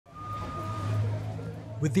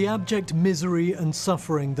With the abject misery and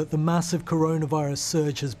suffering that the massive coronavirus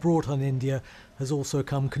surge has brought on India has also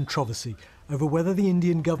come controversy over whether the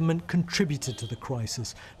Indian government contributed to the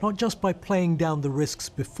crisis, not just by playing down the risks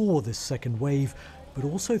before this second wave, but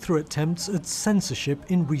also through attempts at censorship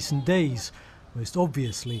in recent days, most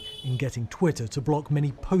obviously in getting Twitter to block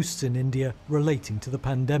many posts in India relating to the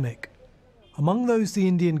pandemic. Among those the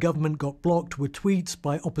Indian government got blocked were tweets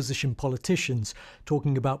by opposition politicians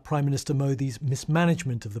talking about Prime Minister Modi's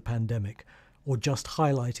mismanagement of the pandemic, or just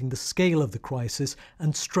highlighting the scale of the crisis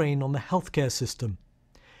and strain on the healthcare system.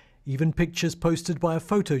 Even pictures posted by a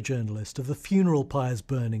photojournalist of the funeral pyres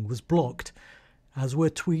burning was blocked, as were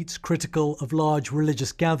tweets critical of large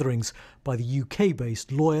religious gatherings by the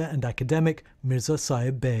UK-based lawyer and academic Mirza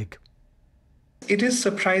Sahib Beg. It is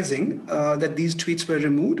surprising that these tweets were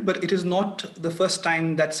removed, but it is not the first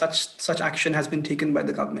time that such action has been taken by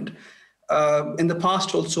the government. In the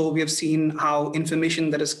past also, we have seen how information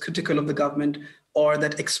that is critical of the government or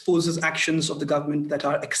that exposes actions of the government that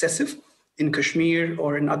are excessive in Kashmir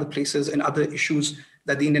or in other places and other issues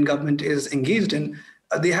that the Indian government is engaged in,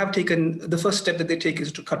 they have taken, the first step that they take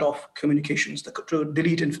is to cut off communications, to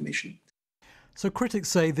delete information. So critics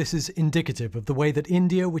say this is indicative of the way that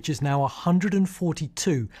India, which is now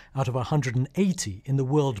 142 out of 180 in the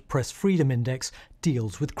World Press Freedom Index,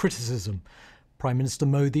 deals with criticism. Prime Minister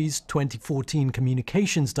Modi's 2014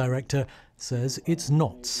 communications director says it's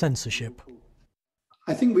not censorship.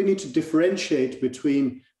 I think we need to differentiate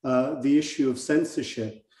between the issue of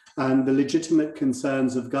censorship and the legitimate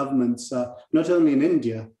concerns of governments, not only in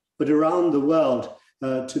India, but around the world,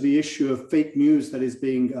 to the issue of fake news that is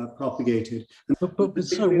being propagated. But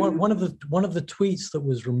so one of the tweets that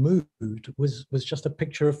was removed was just a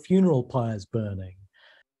picture of funeral pyres burning.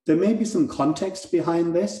 There may be some context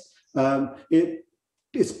behind this.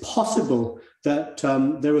 It's possible that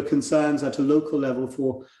there are concerns at a local level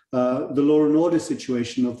for the law and order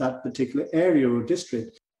situation of that particular area or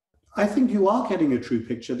district. I think you are getting a true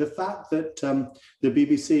picture. The fact that the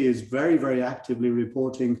BBC is very, very actively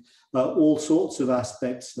reporting all sorts of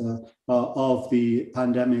aspects of the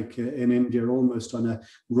pandemic in India almost on a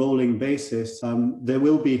rolling basis, there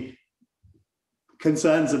will be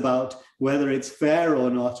concerns about whether it's fair or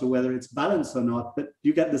not, or whether it's balanced or not. But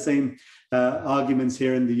you get the same arguments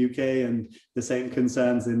here in the UK and the same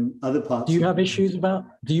concerns in other parts. Do you have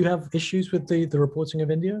issues with the reporting of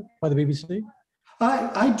India by the BBC?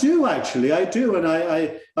 I do, actually. I do. And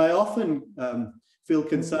I often feel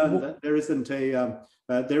concerned that there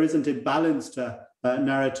isn't a balanced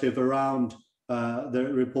narrative around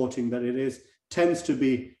the reporting, that it tends to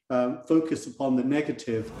be focused upon the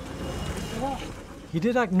negative. He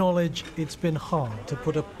did acknowledge it's been hard to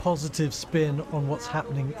put a positive spin on what's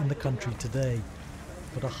happening in the country today.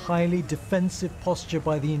 But a highly defensive posture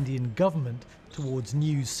by the Indian government towards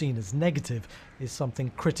news seen as negative is something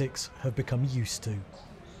critics have become used to.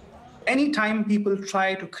 Anytime people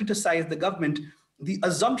try to criticize the government, the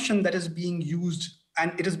assumption that is being used,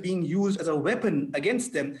 and it is being used as a weapon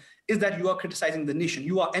against them, is that you are criticizing the nation.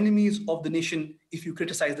 You are enemies of the nation if you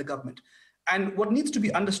criticize the government. And what needs to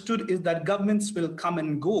be understood is that governments will come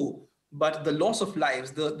and go, but the loss of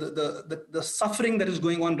lives, the suffering that is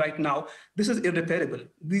going on right now, this is irreparable.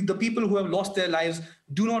 The people who have lost their lives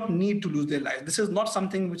do not need to lose their lives. This is not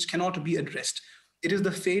something which cannot be addressed. It is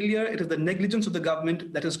the failure, it is the negligence of the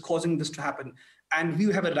government that is causing this to happen. And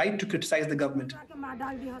we have a right to criticize the government.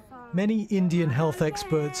 Many Indian health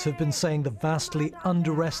experts have been saying the vastly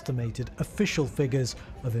underestimated official figures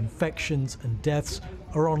of infections and deaths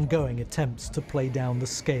are ongoing attempts to play down the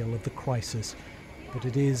scale of the crisis. But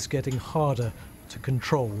it is getting harder to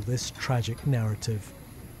control this tragic narrative.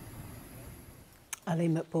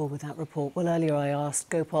 Aleem Maqbool with that report. Well, earlier I asked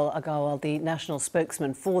Gopal Agarwal, the national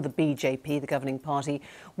spokesman for the BJP, the governing party,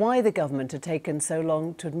 why the government had taken so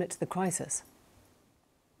long to admit to the crisis.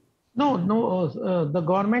 No, the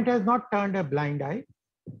government has not turned a blind eye.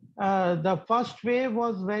 The first wave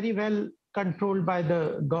was very well controlled by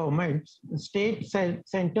the governments, state,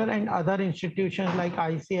 center and other institutions like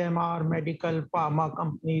ICMR, medical, pharma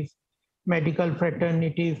companies, medical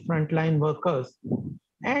fraternities, frontline workers.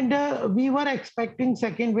 And we were expecting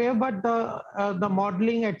second wave, but the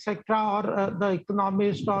modeling, etc., or the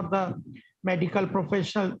economist or the medical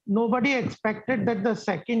professional, nobody expected that the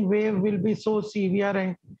second wave will be so severe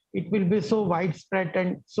and it will be so widespread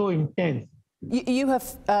and so intense. You have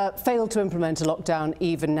failed to implement a lockdown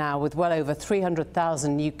even now, with well over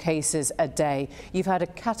 300,000 new cases a day. You've had a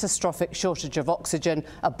catastrophic shortage of oxygen,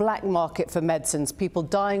 a black market for medicines, people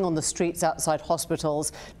dying on the streets outside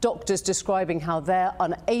hospitals, doctors describing how they're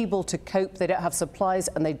unable to cope, they don't have supplies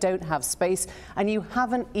and they don't have space, and you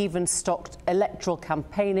haven't even stopped electoral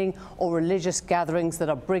campaigning or religious gatherings that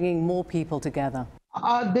are bringing more people together.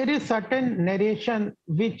 There is certain narration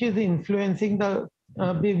which is influencing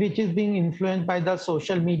which is being influenced by the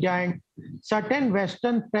social media and certain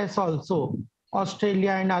Western press also,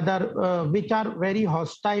 Australia and other, which are very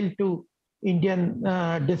hostile to Indian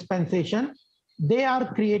dispensation. They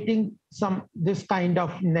are creating this kind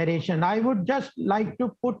of narration. I would just like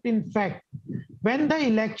to put in fact, when the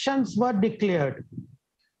elections were declared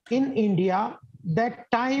in India, that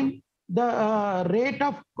time the rate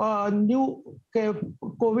of new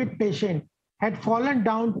COVID patient had fallen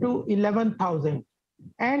down to 11,000.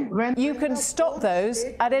 And when you can stop those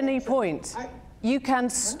at any point. You can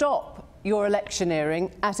stop your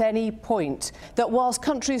electioneering at any point. That whilst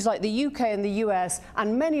countries like the UK and the US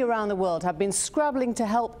and many around the world have been scrabbling to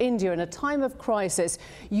help India in a time of crisis,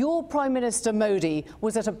 your Prime Minister Modi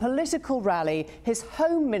was at a political rally. His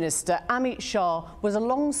Home Minister Amit Shah was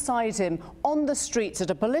alongside him on the streets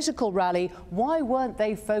at a political rally. Why weren't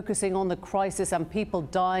they focusing on the crisis and people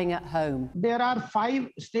dying at home? There are 5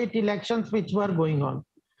 state elections which were going on.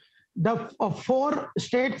 The 4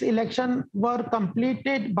 states election were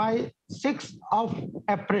completed by 6th of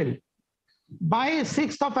April. By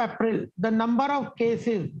 6th of April, the number of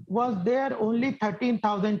cases was there only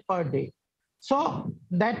 13,000 per day. So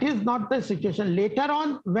that is not the situation. Later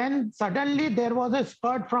on, when suddenly there was a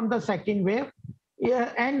spurt from the second wave,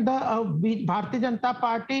 and the Bharatiya Janata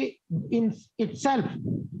Party in itself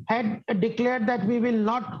had declared that we will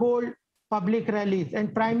not hold public rallies,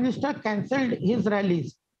 and Prime Minister cancelled his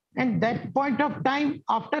rallies. And that point of time,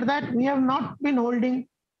 after that, we have not been holding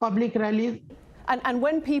public rallies. And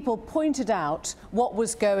when people pointed out what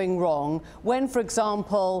was going wrong, when, for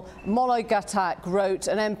example, Molloy Ghatak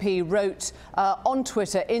an MP wrote on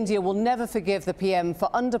Twitter, India will never forgive the PM for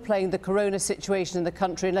underplaying the corona situation in the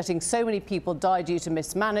country and letting so many people die due to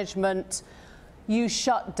mismanagement, you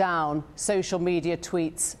shut down social media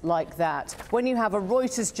tweets like that. When you have a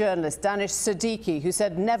Reuters journalist, Danish Siddiqui, who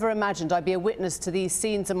said, never imagined I'd be a witness to these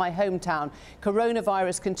scenes in my hometown.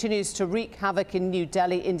 Coronavirus continues to wreak havoc in New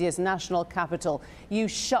Delhi, India's national capital. You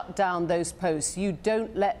shut down those posts. You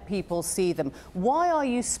don't let people see them. Why are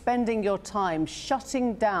you spending your time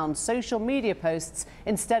shutting down social media posts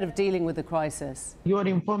instead of dealing with the crisis? Your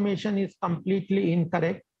information is completely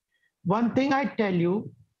incorrect. One thing I tell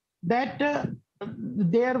you, that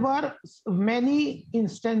there were many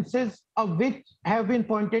instances of which have been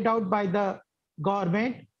pointed out by the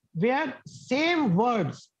government, where same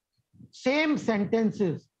words, same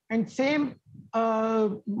sentences, and same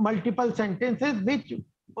multiple sentences which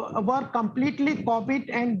were completely copied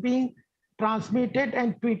and being transmitted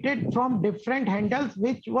and tweeted from different handles,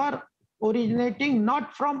 which were originating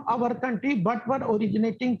not from our country, but were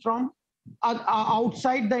originating from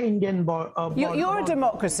outside the Indian border. You're a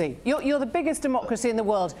democracy. You're the biggest democracy in the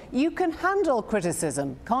world. You can handle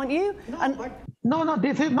criticism, can't you? No,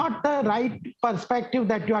 this is not the right perspective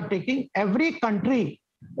that you are taking. Every country,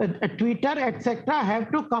 Twitter, etc.,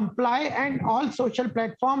 have to comply, and all social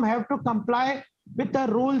platforms have to comply with the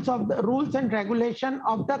rules and regulation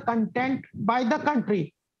of the content by the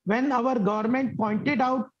country. When our government pointed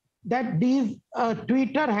out that these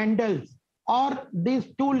Twitter handles or these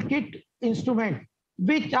toolkit instruments,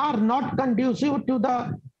 which are not conducive to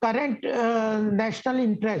the current national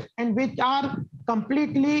interest and which are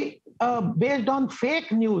completely based on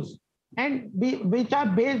fake news and which are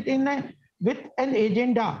based with an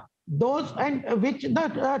agenda, those and which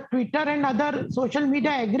the Twitter and other social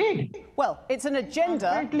media agreed. Well, it's an agenda.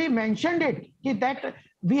 Currently mentioned it that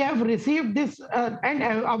we have received this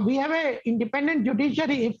and we have an independent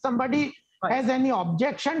judiciary. If somebody has any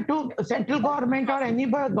objection to central government or any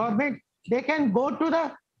government, they can go to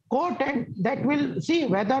the court and that will see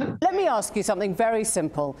whether... Let me ask you something very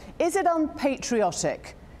simple. Is it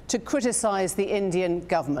unpatriotic to criticise the Indian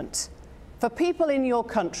government? For people in your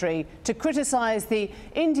country to criticise the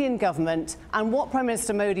Indian government and what Prime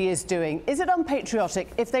Minister Modi is doing, is it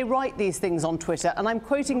unpatriotic if they write these things on Twitter? And I'm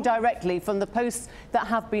quoting directly from the posts that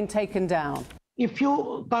have been taken down. If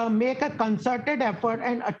you make a concerted effort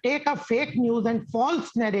and take a fake news and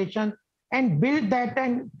false narration and build that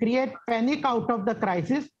and create panic out of the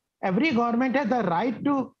crisis, every government has the right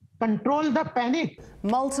to control the panic.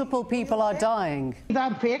 Multiple people are dying. These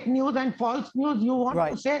are fake news and false news. You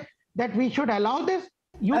want to say that we should allow this?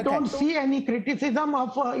 You don't see any criticism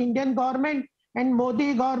of Indian government and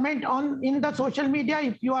Modi government in the social media.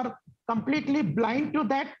 If you are completely blind to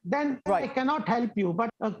that, then I cannot help you.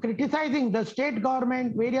 But criticizing the state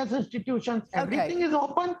government, various institutions, everything is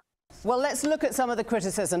open. Well, let's look at some of the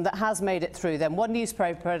criticism that has made it through then. One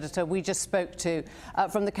newspaper editor we just spoke to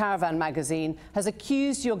from the Caravan magazine has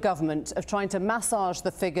accused your government of trying to massage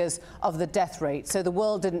the figures of the death rate, so the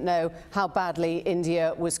world didn't know how badly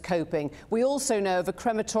India was coping. We also know of a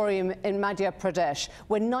crematorium in Madhya Pradesh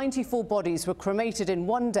where 94 bodies were cremated in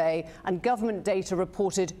one day and government data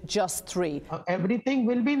reported just 3. Everything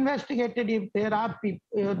will be investigated if there are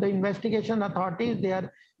people, the investigation authorities,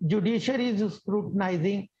 their judiciary is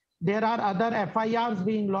scrutinizing. There are other FIRs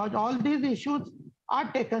being lodged. All these issues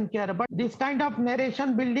are taken care of. But this kind of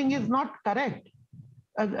narration building is not correct.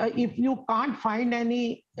 If you can't find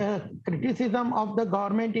any criticism of the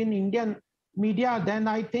government in Indian media, then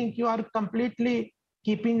I think you are completely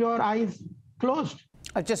keeping your eyes closed.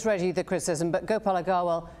 I've just read you the criticism, but Gopal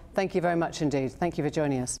Agarwal, thank you very much indeed. Thank you for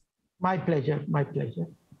joining us. My pleasure, my pleasure.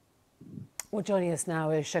 Well, joining us now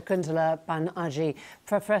is Shakuntala Banerjee,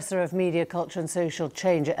 Professor of Media, Culture and Social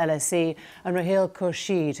Change at LSE, and Raheel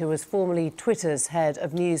Khurshid, who was formerly Twitter's head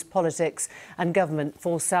of news, politics and government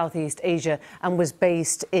for Southeast Asia and was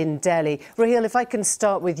based in Delhi. Raheel, if I can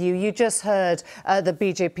start with you. You just heard the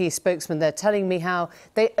BJP spokesman there telling me how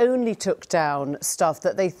they only took down stuff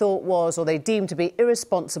that they thought was, or they deemed to be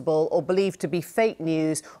irresponsible or believed to be fake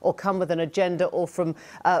news or come with an agenda or from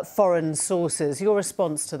foreign sources. Your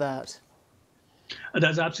response to that?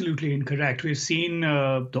 That's absolutely incorrect. We've seen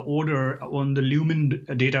the order on the Lumen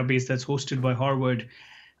database that's hosted by Harvard,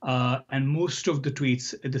 and most of the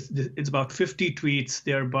tweets, it's about 50 tweets,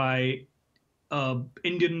 they're by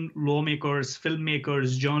Indian lawmakers,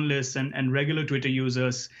 filmmakers, journalists, and regular Twitter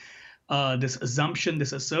users. This assumption,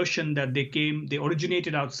 this assertion that they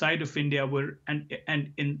originated outside of India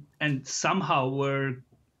and somehow were,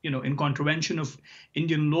 in contravention of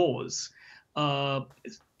Indian laws.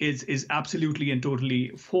 Is absolutely and totally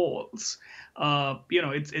false.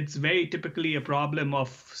 It's very typically a problem of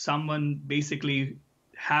someone basically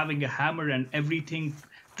having a hammer and everything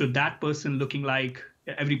to that person looking like,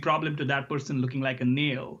 every problem to that person looking like a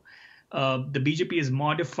nail. The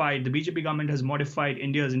BJP government has modified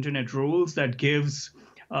India's internet rules that gives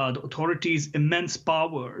the authorities immense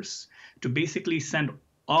powers to basically send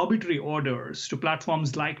arbitrary orders to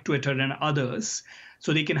platforms like Twitter and others,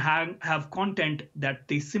 so they can have content that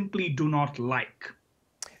they simply do not like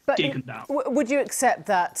taken down. Would you accept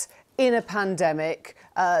that in a pandemic,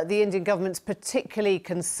 the Indian government's particularly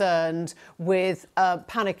concerned with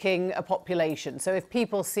panicking a population? So if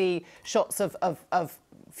people see shots of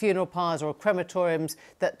funeral pyres or crematoriums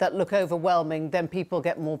that look overwhelming, then people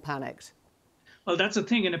get more panicked? Well, that's the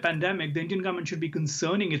thing. In a pandemic, the Indian government should be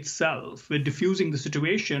concerning itself with diffusing the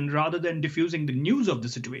situation rather than diffusing the news of the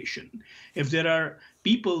situation. If there are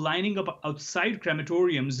people lining up outside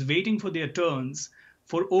crematoriums waiting for their turns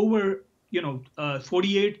for over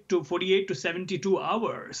 48 to 72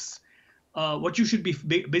 hours, what you should be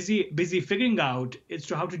busy figuring out is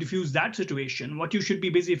to how to diffuse that situation. What you should be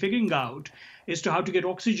busy figuring out is to how to get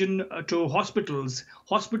oxygen to hospitals.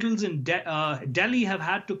 Hospitals in Delhi have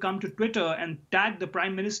had to come to Twitter and tag the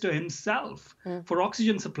Prime Minister himself for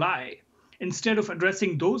oxygen supply. Instead of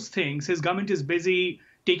addressing those things, his government is busy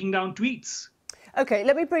taking down tweets. OK,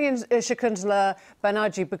 let me bring in Shakuntala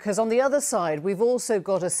Banerjee, because on the other side, we've also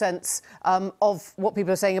got a sense of what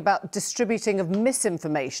people are saying about distributing of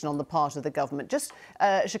misinformation on the part of the government. Just,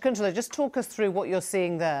 Shakuntala, just talk us through what you're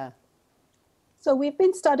seeing there. So we've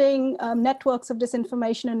been studying networks of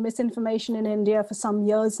disinformation and misinformation in India for some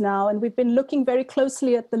years now, and we've been looking very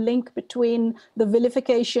closely at the link between the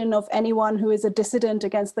vilification of anyone who is a dissident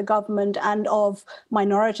against the government and of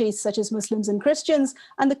minorities such as Muslims and Christians,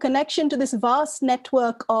 and the connection to this vast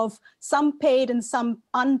network of some paid and some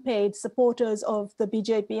unpaid supporters of the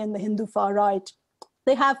BJP and the Hindu far right.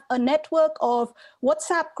 They have a network of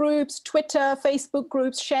WhatsApp groups, Twitter, Facebook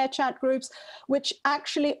groups, share chat groups, which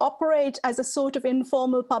actually operate as a sort of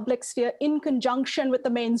informal public sphere in conjunction with the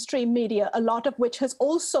mainstream media, a lot of which has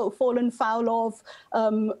also fallen foul of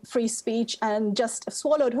free speech and just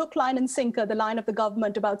swallowed hook, line and sinker the line of the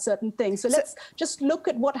government about certain things. So let's just look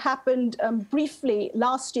at what happened briefly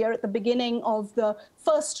last year at the beginning of the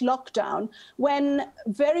first lockdown, when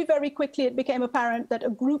very, very quickly it became apparent that a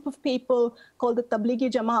group of people called the Tablighi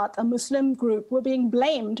Jamaat, a Muslim group, were being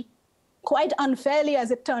blamed quite unfairly,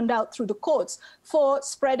 as it turned out, through the courts for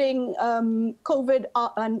spreading COVID,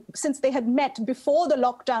 and since they had met before the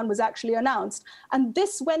lockdown was actually announced. And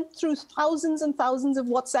this went through thousands and thousands of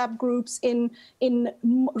WhatsApp groups in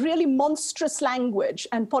really monstrous language.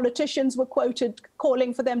 And politicians were quoted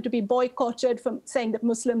calling for them to be boycotted, for saying that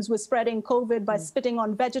Muslims were spreading COVID by spitting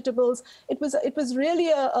on vegetables. It was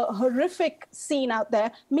really a horrific scene out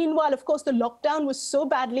there. Meanwhile, of course, the lockdown was so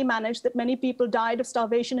badly managed that many people died of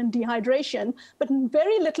starvation and dehydration. But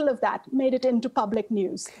very little of that made it into public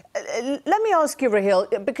news. Let me ask you, Raheel,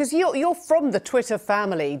 because you're from the Twitter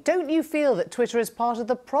family. Don't you feel that Twitter is part of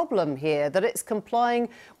the problem here, that it's complying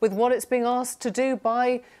with what it's being asked to do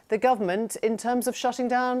by the government in terms of shutting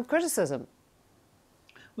down criticism?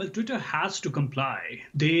 Well, Twitter has to comply.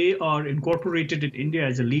 They are incorporated in India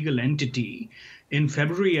as a legal entity. In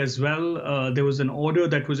February as well, there was an order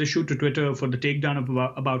that was issued to Twitter for the takedown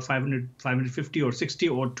of about 550 or 60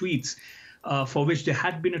 odd tweets, for which there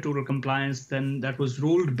had been a total compliance. Then that was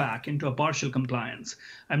rolled back into a partial compliance.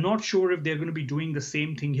 I'm not sure if they're going to be doing the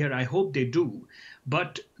same thing here. I hope they do.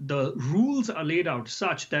 But the rules are laid out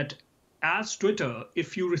such that as Twitter,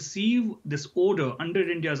 if you receive this order under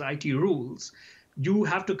India's IT rules, you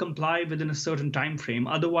have to comply within a certain time frame.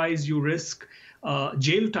 Otherwise, you risk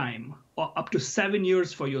jail time or up to 7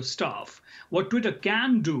 years for your staff. What Twitter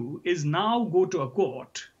can do is now go to a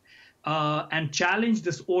court and challenge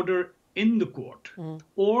this order in the court,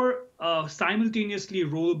 or simultaneously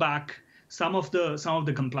roll back some of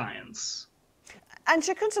the compliance. And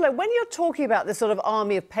Shakuntala, when you're talking about this sort of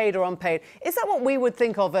army of paid or unpaid, is that what we would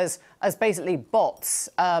think of as basically bots?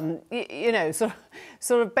 You know,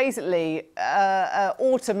 sort of basically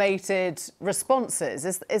automated responses.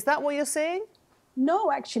 Is that what you're seeing?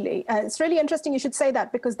 No, actually. It's really interesting you should say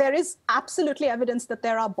that, because there is absolutely evidence that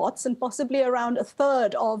there are bots, and possibly around a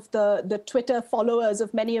third of the Twitter followers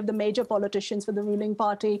of many of the major politicians for the ruling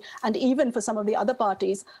party, and even for some of the other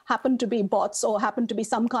parties, happen to be bots or happen to be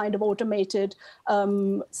some kind of automated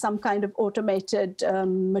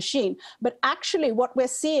machine. But actually what we're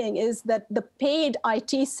seeing is that the paid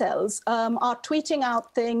IT cells are tweeting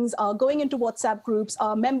out things, are going into WhatsApp groups,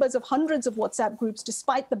 are members of hundreds of WhatsApp groups,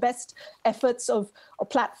 despite the best efforts of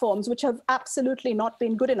platforms, which have absolutely not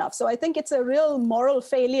been good enough. So I think it's a real moral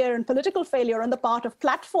failure and political failure on the part of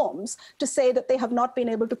platforms to say that they have not been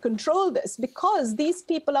able to control this, because these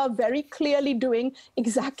people are very clearly doing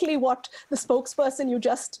exactly what the spokesperson you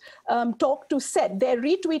just talked to said. They're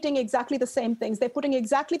retweeting exactly the same things. They're putting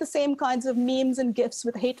exactly the same kinds of memes and GIFs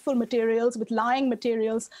with hateful materials, with lying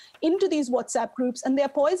materials into these WhatsApp groups, and they're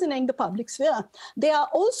poisoning the public sphere. They are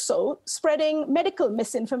also spreading medical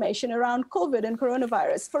misinformation around COVID and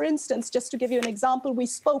coronavirus. For instance, just to give you an example, we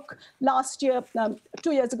spoke last year,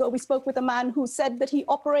 2 years ago, we spoke with a man who said that he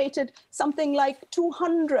operated something like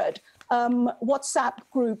 200 WhatsApp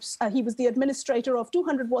groups. He was the administrator of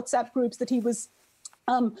 200 WhatsApp groups that he was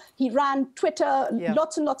he ran Twitter,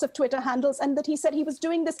 lots and lots of Twitter handles, and that he said he was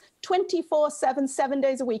doing this 24/7, 7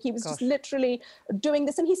 days a week. He was just literally doing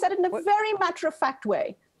this, and he said it in a very matter-of-fact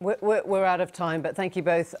way. We're out of time, but thank you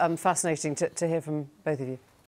both. Fascinating to hear from both of you.